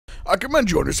I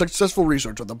commend you on your successful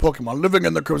research on the Pokemon living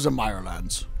in the Crimson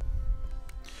Mirelands.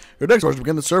 Your next order is to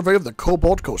begin the survey of the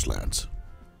Cobalt Coastlands.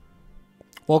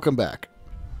 Welcome back.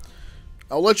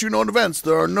 I'll let you know in advance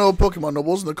there are no Pokemon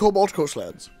nobles in the Cobalt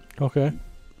Coastlands. Okay.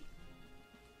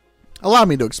 Allow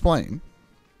me to explain.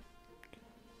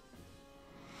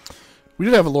 We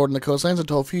did have a lord in the coastlands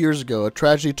until a few years ago. A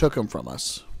tragedy took him from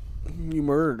us. You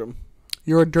murdered him.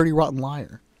 You're a dirty, rotten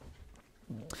liar.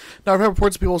 Now, I've heard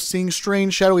reports of people seeing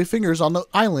strange, shadowy fingers on the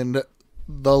island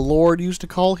the Lord used to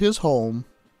call his home.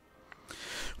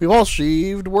 We've all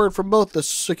received word from both the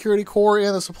Security Corps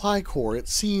and the Supply Corps. It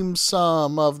seems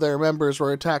some of their members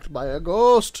were attacked by a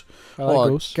ghost while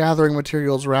ghosts. gathering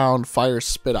materials around Fire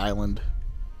Spit Island.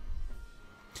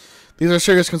 These are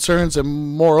serious concerns, and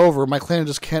moreover, my clan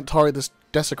just can't tolerate this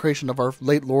desecration of our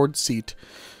late Lord's seat.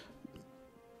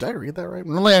 Did I read that right?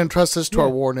 Normally, I entrust this to our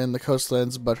warden in the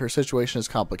coastlands, but her situation is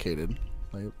complicated.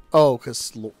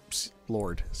 Because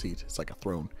Lord seat. It's like a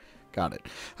throne. Got it.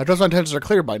 I trust my intentions are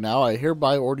clear by now. I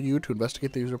hereby order you to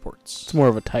investigate these reports. It's more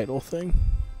of a title thing.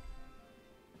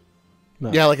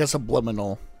 No, Yeah, like a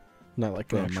subliminal. not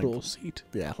like an actual seat.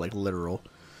 Yeah, like literal.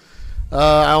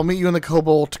 I'll meet you in the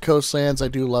Cobalt Coastlands. I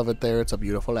do love it there. It's a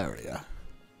beautiful area.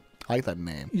 I like that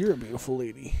name. You're a beautiful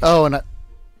lady. Oh, and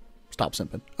stop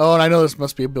simping. Oh, and I know this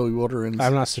must be a Billy Wilder I'm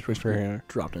not situated for here.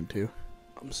 dropped into.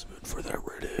 I'm smooth for that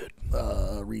redhead.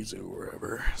 Rizu,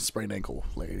 wherever. Sprained ankle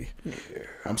lady. Yeah.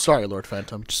 I'm sorry, Lord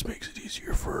Phantom. Just makes it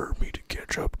easier for me to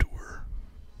catch up to her.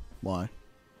 Why?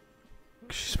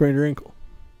 She sprained her ankle.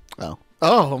 Oh.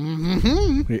 Oh,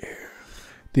 Yeah.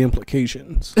 The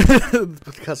implications.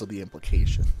 because of the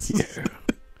implications. Yeah.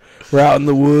 We're out in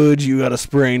the woods. You got a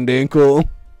sprained ankle.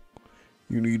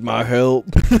 You need my help.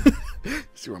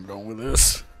 See where I'm going with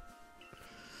this?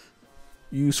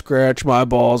 You scratch my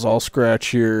balls, I'll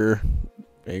scratch your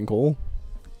ankle.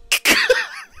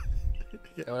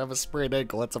 Yeah, I have a sprained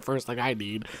ankle. That's the first thing I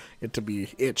need. It to be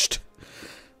itched.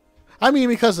 I mean,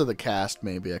 because of the cast,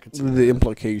 maybe I could see The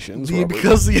implications.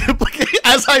 because the implications.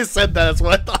 As I said that, that's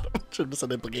what I thought. I should have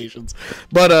said implications.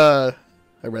 But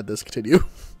I read this. Continue.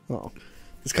 Oh.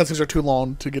 These cutscenes are too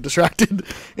long to get distracted.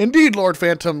 Indeed, Lord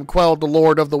Phantom quelled the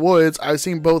Lord of the Woods. I've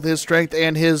seen both his strength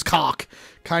and his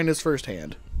kindness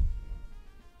firsthand.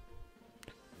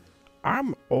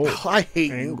 I'm old. I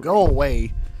hate you. Go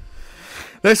away.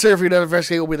 Next area for you to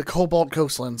investigate will be the Cobalt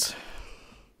Coastlands.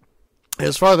 It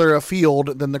is farther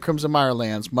afield than the Crimson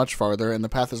Mirelands, much farther, and the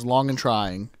path is long and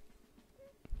trying.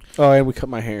 Oh, and we cut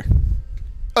my hair.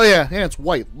 Oh, yeah, and it's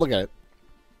white. Look at it.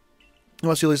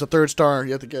 Unless you at least a 3rd star,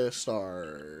 you have to get a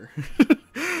star.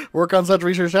 Work on such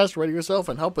research tasks, ready yourself,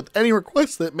 and help with any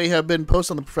requests that may have been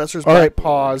posted on the professor's All right,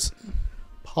 blackboard.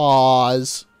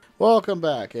 Pause. Welcome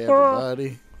back,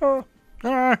 everybody.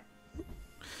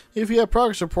 If you have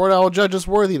progress report, I will judge its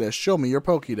worthiness. Show me your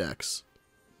Pokédex.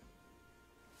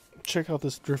 Check out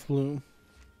this Drifloon.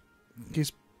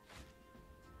 He's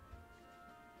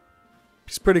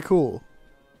pretty cool.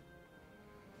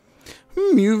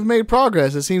 You've made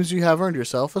progress. It seems you have earned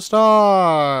yourself a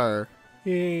star.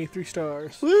 Yay, 3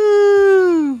 stars.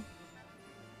 Woo!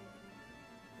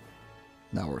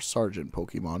 Now we're Sergeant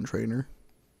Pokemon Trainer.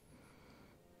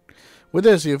 With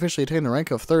this, you officially attain the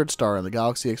rank of 3rd star in the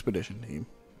Galaxy Expedition Team.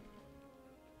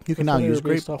 You can now use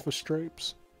based Great... off of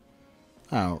stripes.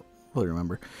 I don't really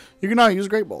remember. You can now use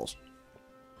Great Balls.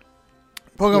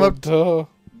 Pokemon up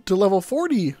to level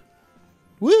 40.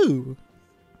 Woo!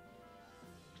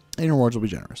 And your rewards will be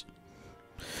generous.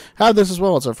 Have this as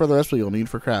well. It's a further recipe you'll need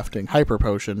for crafting. Hyper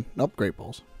Potion. Nope, Great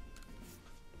Balls.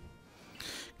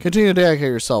 Continue to dedicate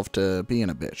yourself to being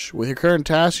a bitch. With your current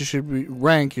task, you should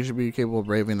be capable of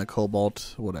braving the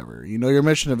Cobalt, whatever. You know your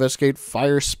mission to investigate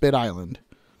Fire Spit Island.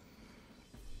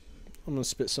 I'm going to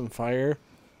spit some fire.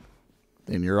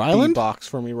 In your island? Box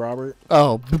for me, Robert.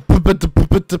 Oh.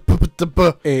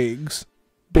 Eggs.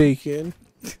 Bacon.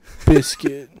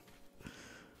 Biscuit.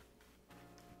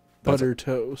 Butter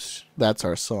toast. That's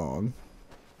our song.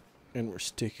 And we're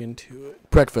sticking to it.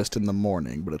 Breakfast in the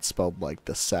morning, but it's spelled like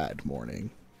the sad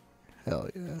morning. Hell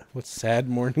yeah. What's sad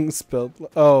morning spelled?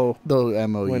 Oh. The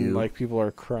M-O-U. When, like, people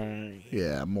are crying.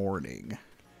 Yeah, morning.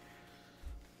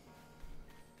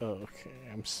 Okay,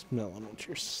 I'm smelling what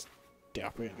you're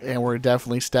stepping in. And we're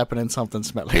definitely stepping in something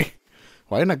smelly.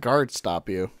 Why didn't a guard stop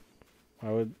you? I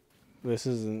would... This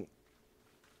isn't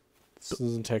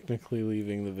technically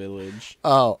leaving the village.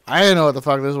 Oh, I didn't know what the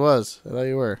fuck this was. I thought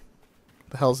you were.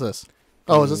 The hell's this?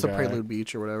 Oh, is this a Guy. Prelude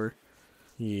Beach or whatever?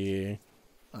 Yeah.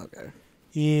 Okay.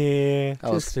 Yeah, I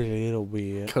was just a little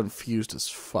bit. confused as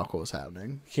fuck what was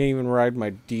happening. Can't even ride my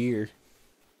deer.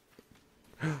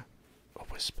 A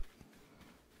wisp.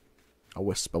 A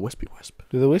wisp, a wispy wisp.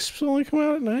 Do the wisps only come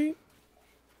out at night?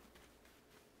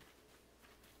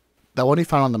 That one he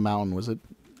found on the mountain, was it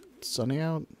sunny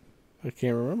out? I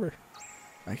can't remember.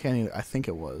 I can't even, I think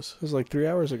it was. It was like 3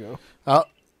 hours ago. Oh,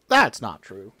 that's not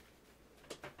true.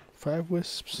 5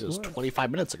 wisps. It was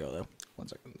 25 minutes ago, though. 1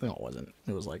 second. No, it wasn't.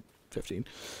 It was like 15.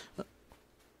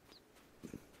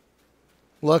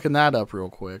 Looking that up real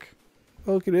quick.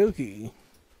 Okie dokie. I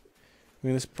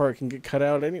mean, this part can get cut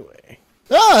out anyway.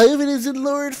 Ah, if it isn't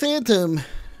Lord Phantom.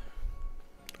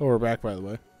 Oh, we're back, by the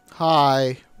way.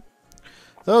 Hi.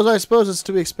 Those, I suppose it's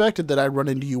to be expected that I'd run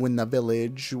into you in the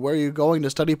village. Where are you going to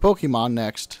study Pokemon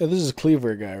next? Oh, this is a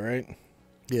Cleaver guy, right?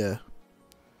 Yeah.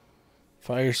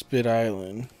 Fire Spit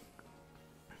Island.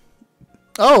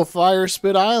 Oh, Fire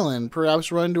Spit Island.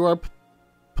 Perhaps run into our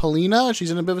Polina?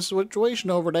 She's in a bit of a situation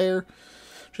over there.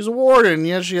 She's a warden,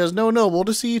 yet she has no noble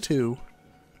to see to.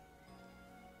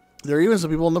 There are even some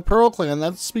people in the Pearl Clan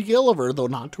that speak ill of her, though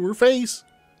not to her face.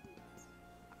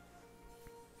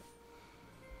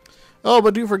 Oh,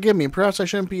 but do forgive me. Perhaps I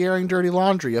shouldn't be airing dirty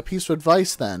laundry. A piece of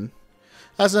advice, then.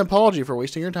 As an apology for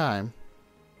wasting your time.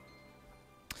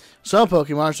 Some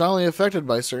Pokemon are only affected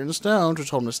by certain stones,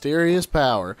 which hold mysterious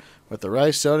power. With the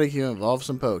right stone, you can evolve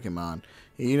some Pokemon.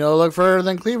 You know, look further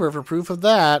than Cleaver for proof of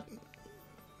that.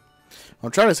 What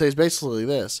I'm trying to say is basically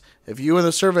this. If you and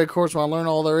the survey course want to learn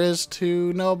all there is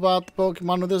to know about the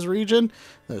Pokemon of this region,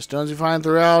 the stones you find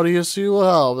throughout ESU will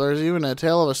help. There's even a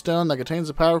tale of a stone that contains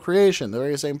the power of creation, the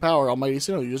very same power Almighty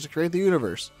Sinnoh used to create the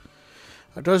universe.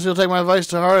 I trust you'll take my advice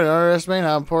to heart and underestimate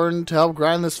how important to help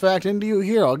grind this fact into you.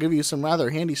 Here, I'll give you some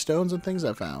rather handy stones and things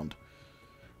I found.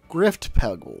 Grift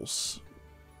Pegbles.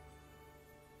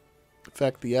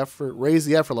 Raise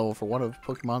the effort level for one of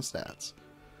Pokemon stats.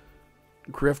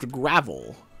 Grift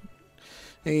Gravel.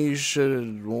 And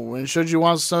should you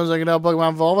want stones that can help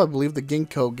Pokemon evolve, I believe the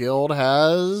Ginkgo Guild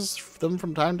has them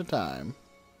from time to time.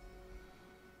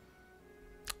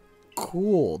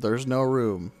 Cool. There's no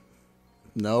room.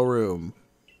 No room.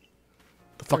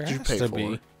 The fuck did you pay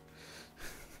for?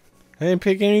 I didn't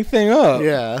pick anything up.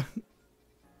 Yeah.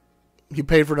 You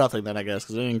paid for nothing then, I guess,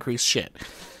 because it didn't increase shit.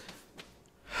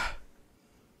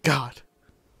 God.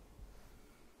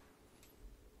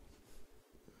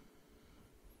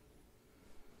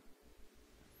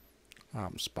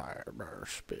 I'm Spire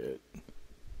Spit.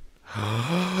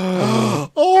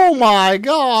 Oh my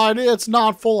god, it's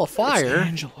not full of fire. It's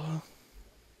Angela.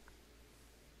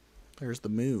 There's the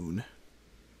moon.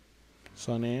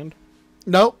 Sun and?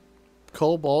 Nope.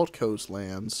 Cobalt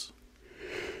Coastlands.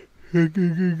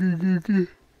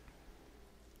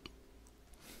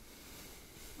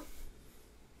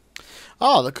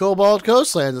 Oh, the Cobalt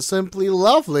Coastlands, a simply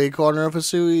lovely corner of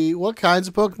Hisui. What kinds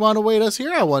of Pokemon await us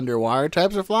here, I wonder? Water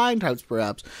types or flying types,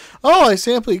 perhaps? Oh, I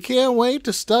simply can't wait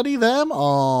to study them.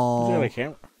 Oh. Is that a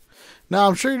camera? Now,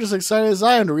 I'm sure you're just excited as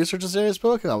I am to research this area's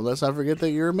Pokemon. Let's not forget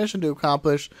that you're a mission to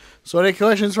accomplish. So, any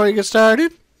questions before you get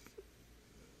started?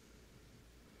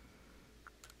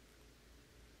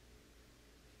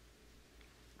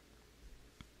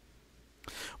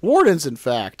 Wardens, in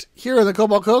fact. Here in the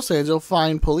Cobalt Coastlands, you'll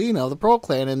find Polina of the Pearl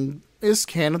Clan and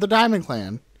Iscan of the Diamond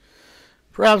Clan.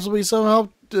 Perhaps will be some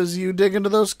help as you dig into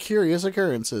those curious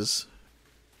occurrences.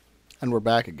 And we're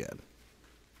back again.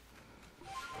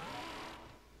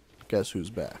 Guess who's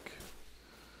back?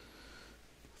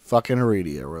 Fucking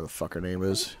Iridia, where the fuck her name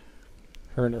is.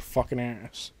 Her and her fucking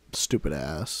ass. Stupid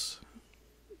ass.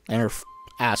 And her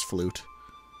ass flute.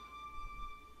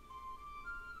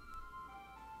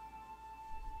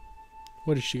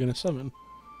 What is she gonna summon?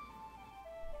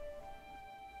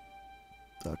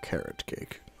 A carrot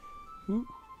cake. Ooh.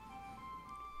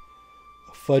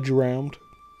 A fudge round.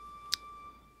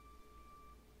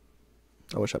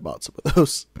 I wish I bought some of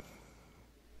those.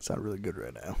 Sound really good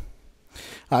right now.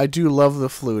 I do love the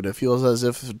flute. It feels as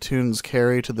if the tunes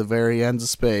carry to the very ends of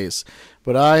space.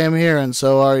 But I am here and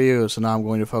so are you. So now I'm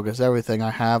going to focus everything I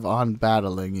have on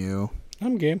battling you.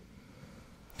 I'm game.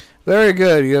 Very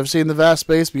good. You have seen the vast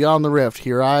space beyond the rift.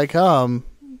 Here I come.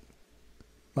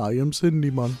 I am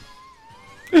Cindyman.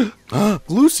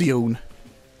 Lucione.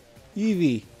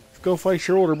 Eevee, go fight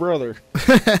your older brother.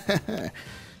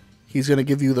 He's going to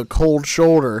give you the cold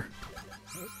shoulder.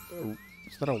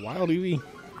 Is that a wild Eevee?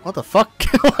 What the fuck?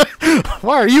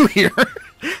 Why are you here?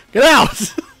 Get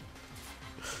out!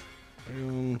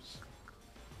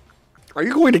 Are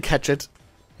you going to catch it?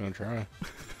 I'm gonna try.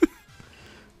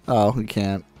 Oh, you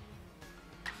can't.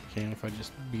 Can if I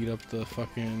just beat up the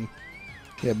fucking...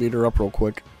 Yeah, beat her up real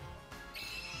quick.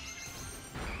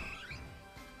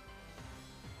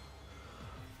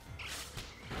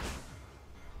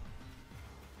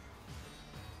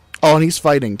 Oh, and he's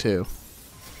fighting too.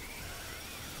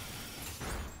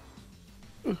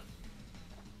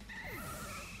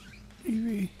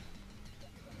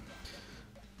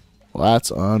 Well,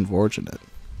 that's unfortunate.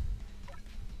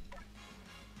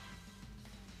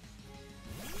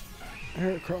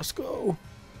 Heracross, go.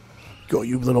 Go,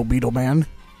 you little beetle man.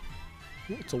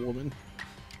 It's a woman.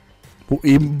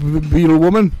 Beetle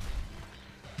woman?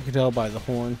 You can tell by the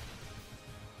horn.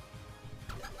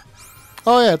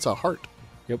 Oh, yeah, it's a heart.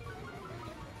 Yep.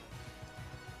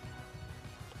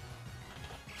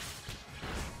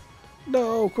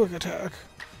 No, quick attack.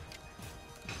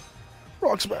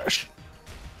 Rock smash.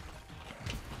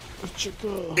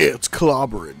 Chicka. It's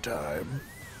clobbering time.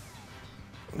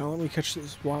 Now let me catch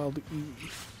this wild E.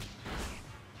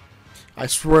 I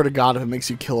swear to God, if it makes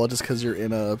you kill it just because you're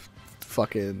in a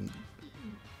fucking...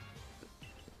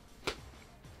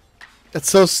 It's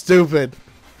so stupid.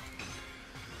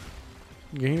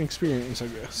 Gain experience, I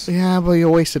guess. Yeah, but you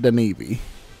wasted an Eevee.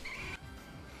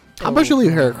 How about you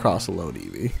leave Heracross alone,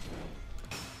 Eevee?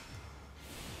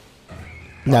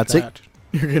 That's it.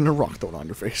 You're getting a rock thrown on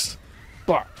your face.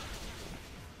 But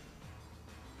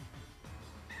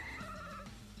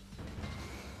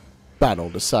Battle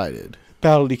decided.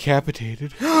 battle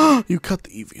decapitated. You cut the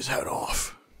Eevee's head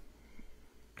off.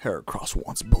 Heracross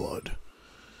wants blood.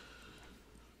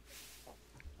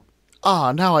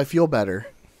 Ah, now I feel better.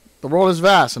 The world is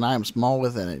vast, and I am small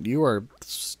within it. You are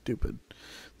stupid.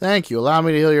 Thank you. Allow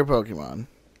me to heal your Pokemon.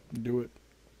 Do it.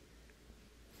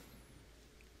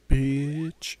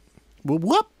 Bitch. Whoop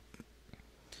whoop.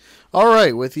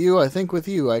 Alright, with you, I think with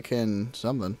you I can...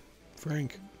 something.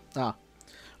 Frank. Ah.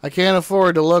 I can't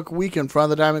afford to look weak in front of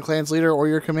the Diamond Clan's leader or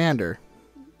your commander.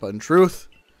 But in truth,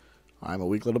 I'm a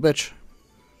weak little bitch.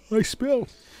 I spell.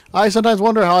 I sometimes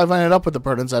wonder how I've ended up with the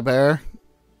burdens I bear.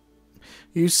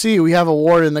 You see, we have a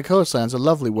ward in the coastlands, a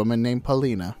lovely woman named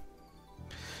Paulina.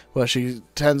 Well, she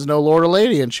tends no lord or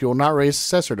lady, and she will not raise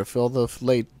successor to fill the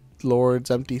late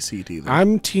lord's empty seat either.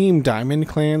 I'm Team Diamond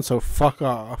Clan, so fuck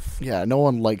off. Yeah, no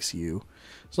one likes you.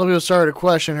 Some people started to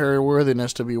question her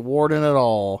worthiness to be warden at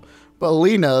all. But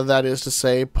Lena, that is to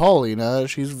say, Paulina,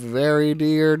 she's very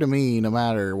dear to me no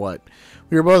matter what.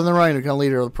 We were both in the right to become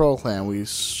leader of the Pro Clan. We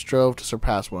strove to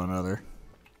surpass one another.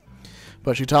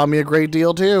 But she taught me a great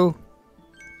deal too.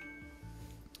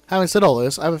 Having said all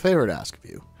this, I have a favor to ask of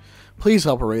you. Please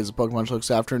help her raise a Pokemon she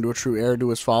looks after into a true heir to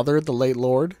his father, the late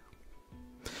lord.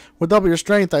 With double your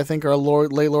strength, I think our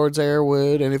late lord's heir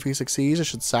would, and if he succeeds, it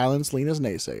should silence Lena's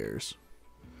naysayers.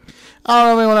 I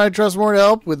don't know anyone I trust more to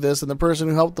help with this than the person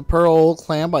who helped the Pearl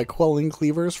clan by quelling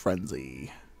Cleaver's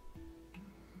frenzy.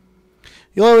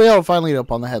 You'll be able to find lead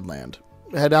up on the headland.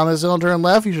 Head down this hill and turn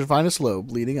left, you should find a slope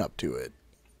leading up to it.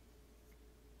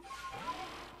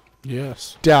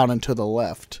 Yes. Down and to the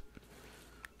left.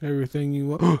 Everything you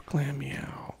want. Glam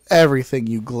meow. Everything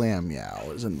you glam meow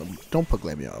is in the... Don't put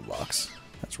glam meow in a box.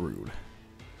 That's rude.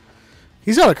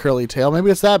 He's got a curly tail.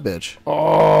 Maybe it's that bitch.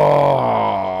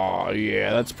 Oh,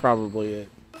 yeah, that's probably it.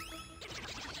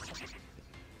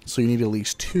 So you need at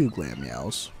least 2 glam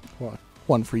meows. What?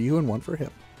 One for you and one for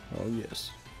him. Oh, yes.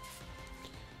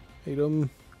 Hate him.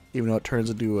 Even though it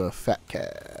turns into a fat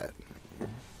cat.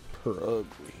 Per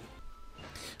ugly.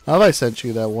 I thought I sent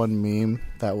you that one meme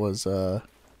that was,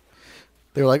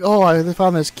 they were like, oh, I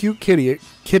found this cute kitty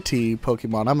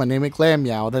Pokemon. I'm gonna name it Glam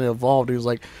Meow. Then it evolved.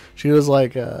 She was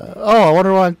like, oh, I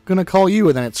wonder what I'm gonna call you.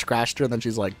 And then it scratched her, and then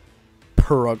she's like,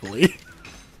 per ugly.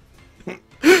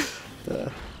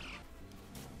 I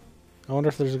wonder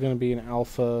if there's gonna be an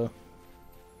alpha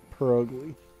per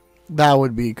ugly. That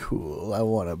would be cool. I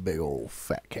want a big old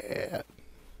fat cat.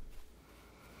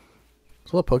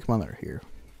 So what Pokemon are here?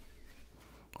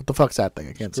 What the fuck's that thing?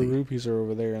 I can't see. The rupees are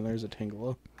over there, and there's a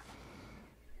Tangela.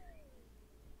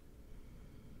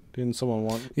 Didn't someone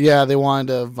want... Yeah, they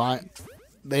wanted a vine.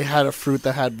 They had a fruit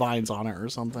that had vines on it or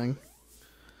something.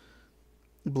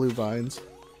 Blue vines.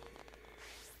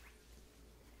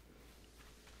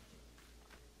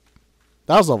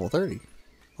 That was level 30.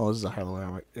 Oh, this is a high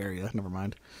level area. Never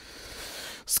mind.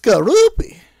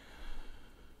 Skorupi.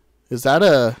 Is that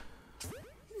an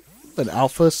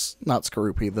alpha? Not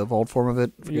Skorupi, the evolved form of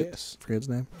it? Yes. Forget its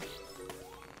name.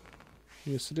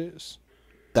 Yes, it is.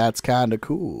 That's kind of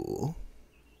cool.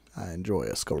 I enjoy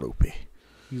a Skorupi.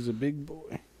 He's a big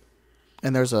boy.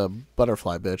 And there's a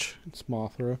butterfly bitch. It's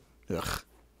Mothra. Ugh.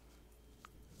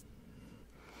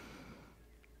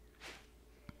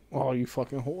 Oh, you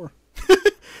fucking whore.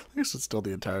 I guess it's still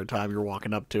the entire time you're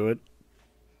walking up to it.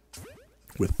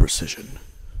 With precision.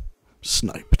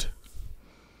 Sniped.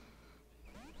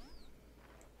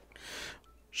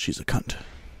 She's a cunt.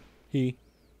 He.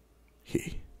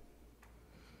 He.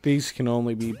 These can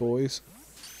only be boys.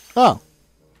 Oh.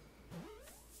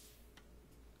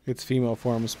 Its female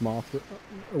form is Mothra.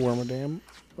 Wormadam.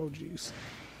 Oh, jeez.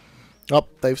 Oh,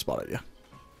 they've spotted you.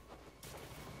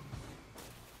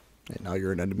 And now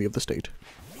you're an enemy of the state.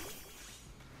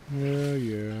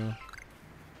 Yeah.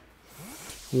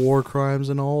 War crimes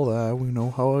and all that. We know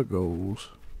how it goes.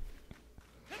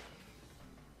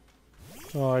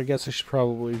 Oh, I guess I should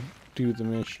probably do the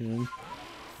mission.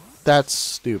 That's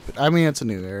stupid. I mean, it's a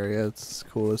new area. It's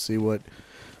cool to see what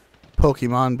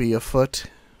Pokemon be afoot.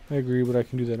 I agree, but I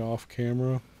can do that off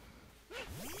camera.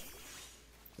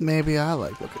 Maybe I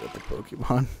like looking at the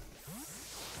Pokemon.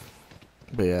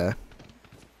 But yeah.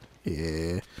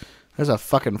 Yeah. There's a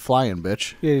fucking flying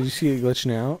bitch. Yeah, did you see it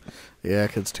glitching out? Yeah,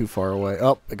 'cause it's too far away.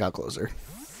 Oh, it got closer.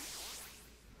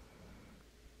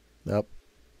 Yep.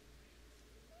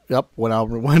 Yep, went out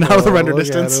of the render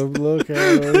distance. Look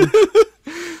at him.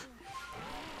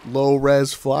 Low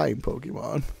res flying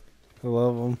Pokemon. I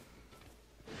love them.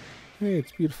 Hey,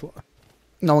 it's beautiful.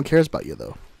 No one cares about you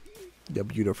though. You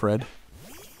Beautifred.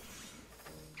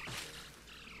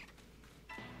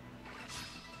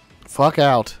 Fuck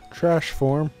out. Trash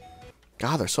form.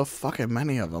 God, there's so fucking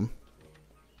many of them.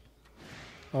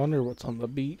 I wonder what's on the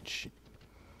beach.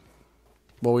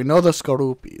 Well, we know the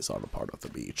Skorupies are a part of the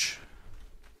beach.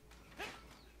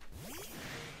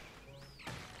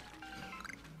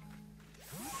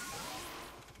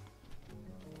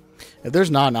 If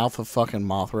there's not an alpha fucking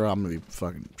Mothra, I'm gonna be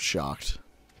fucking shocked.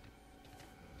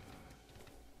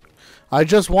 I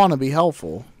just want to be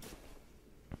helpful.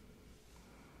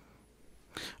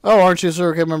 Oh, aren't you a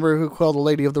circuit member who quelled the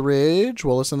Lady of the Ridge?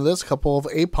 Well, listen to this. A couple of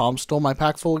Apoms stole my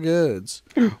pack full of goods.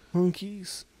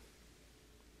 Monkeys.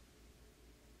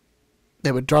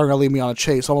 They would darn near leave me on a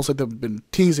chase, almost like they've been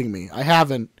teasing me. I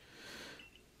haven't.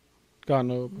 Got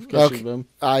no hope of catching them.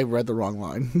 I read the wrong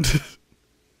line.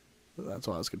 That's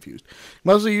why I was confused.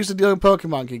 Mostly used to dealing with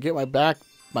Pokemon. Can you get my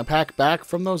pack back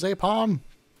from those Apom?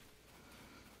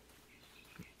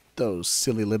 Those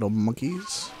silly little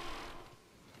monkeys.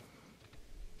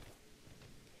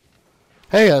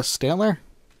 Hey, Stantler.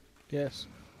 Yes.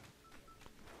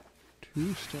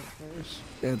 2 Stantlers.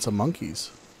 And some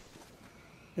monkeys.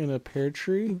 In a pear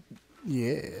tree?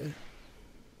 Yeah.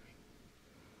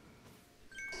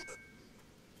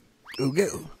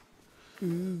 Ooga.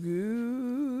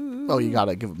 Ooh. Oh, you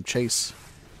gotta give him chase.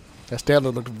 That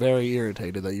Stantler looked very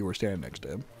irritated that you were standing next to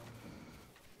him.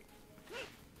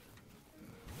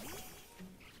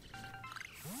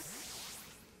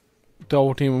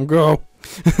 Double team him, go.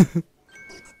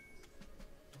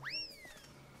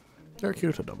 They're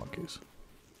cute little monkeys.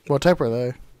 What type are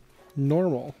they?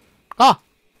 Normal. Ah!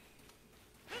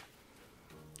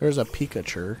 There's a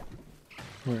Pikachu.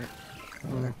 Where?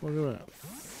 Oh, look at that.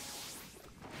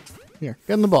 Here,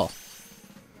 get in the ball.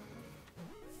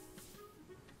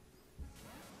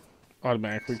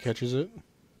 Automatically catches it.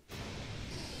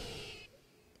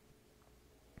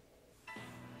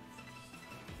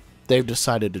 They've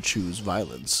decided to choose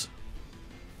violence.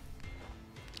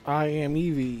 I am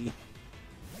Eevee.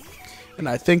 And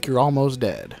I think you're almost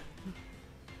dead.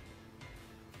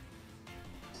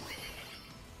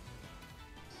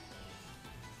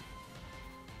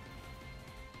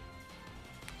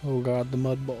 Oh god, the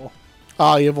mud ball.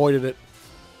 Ah, you avoided it.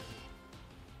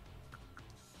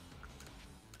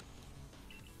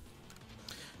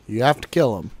 You have to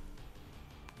kill him.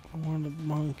 I wanted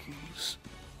monkeys.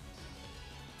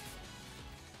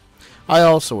 I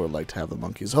also would like to have the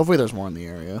monkeys. Hopefully there's more in the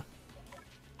area.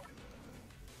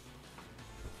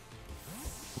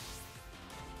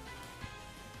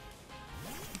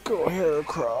 Go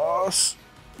Heracross.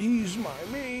 He's my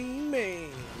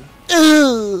main.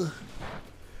 Ugh.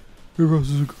 Heracross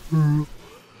is a girl.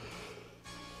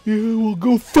 Yeah, well,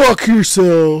 go fuck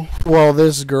yourself. Well,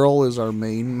 this girl is our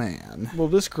main man. Well,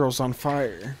 this girl's on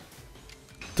fire.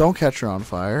 Don't catch her on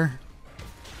fire.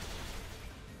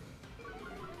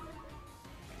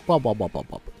 Bop, bop, bop, bop,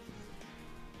 bop.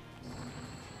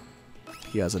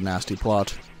 He has a nasty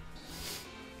plot.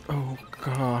 Oh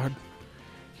god.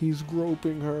 He's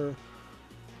groping her.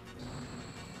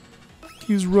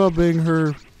 He's rubbing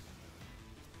her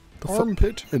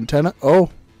Armpit. Antenna. Oh.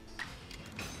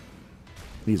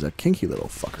 He's a kinky little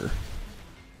fucker.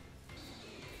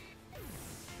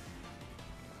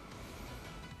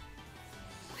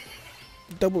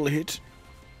 Double hit.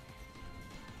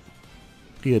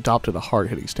 He adopted a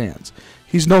hard-hitting stance.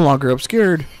 He's no longer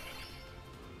obscured.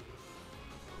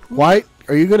 Why?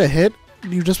 Are you gonna hit?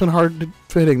 You've just been hard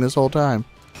hitting this whole time.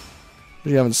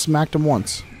 You haven't smacked him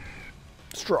once.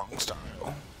 Strong style.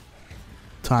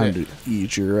 Time to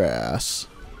eat your ass.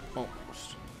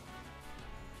 Almost.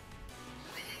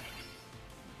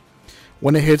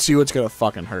 When it hits you, it's gonna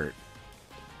fucking hurt.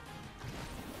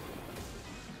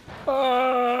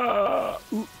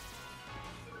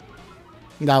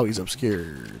 Now he's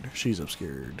obscured. She's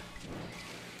obscured.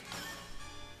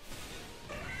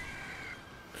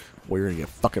 Well, you're gonna get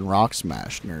fucking rock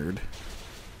smashed, nerd.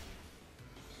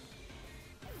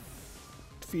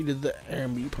 Defeated the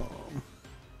Ambi Palm.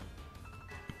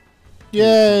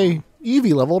 Yay!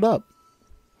 Eevee leveled up.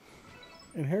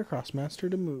 And Heracross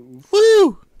mastered a move.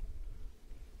 Woo!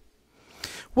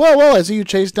 Well, I see you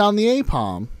chase down the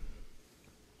A-Palm.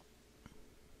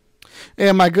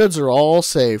 And my goods are all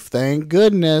safe, thank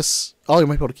goodness. Oh, you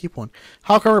might be able to keep one.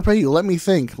 How can I repay you? Let me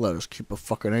think. Let us keep a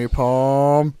fucking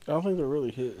A-Palm. I don't think they're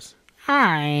really his.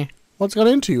 Hi. What's got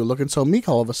into you, looking so meek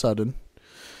all of a sudden?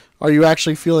 Are you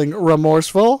actually feeling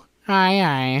remorseful?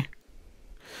 Aye.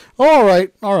 All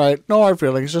right. No hard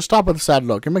feelings. Just stop with the sad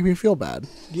look. You make me feel bad.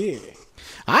 Yeah.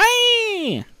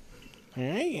 Aye.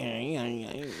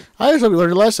 I just hope you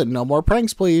learned your lesson. No more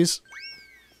pranks, please.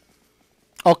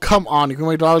 Oh, come on. You can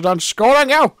wait till I was done. Just go on,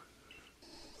 go.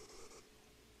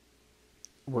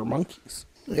 We're monkeys.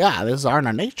 Yeah, this is our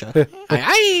nature.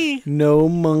 Aye. No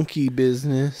monkey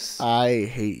business. I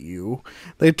hate you.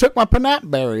 They took my Panat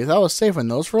berries. I was saving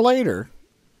those for later.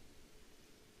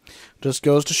 Just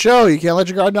goes to show you can't let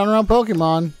your guard down around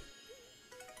Pokemon.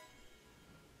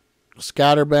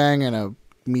 Scatterbang and a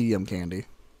medium candy.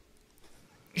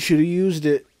 You should have used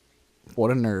it.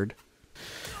 What a nerd.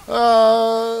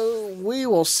 We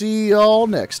will see y'all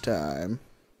next time.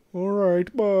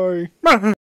 Alright, bye.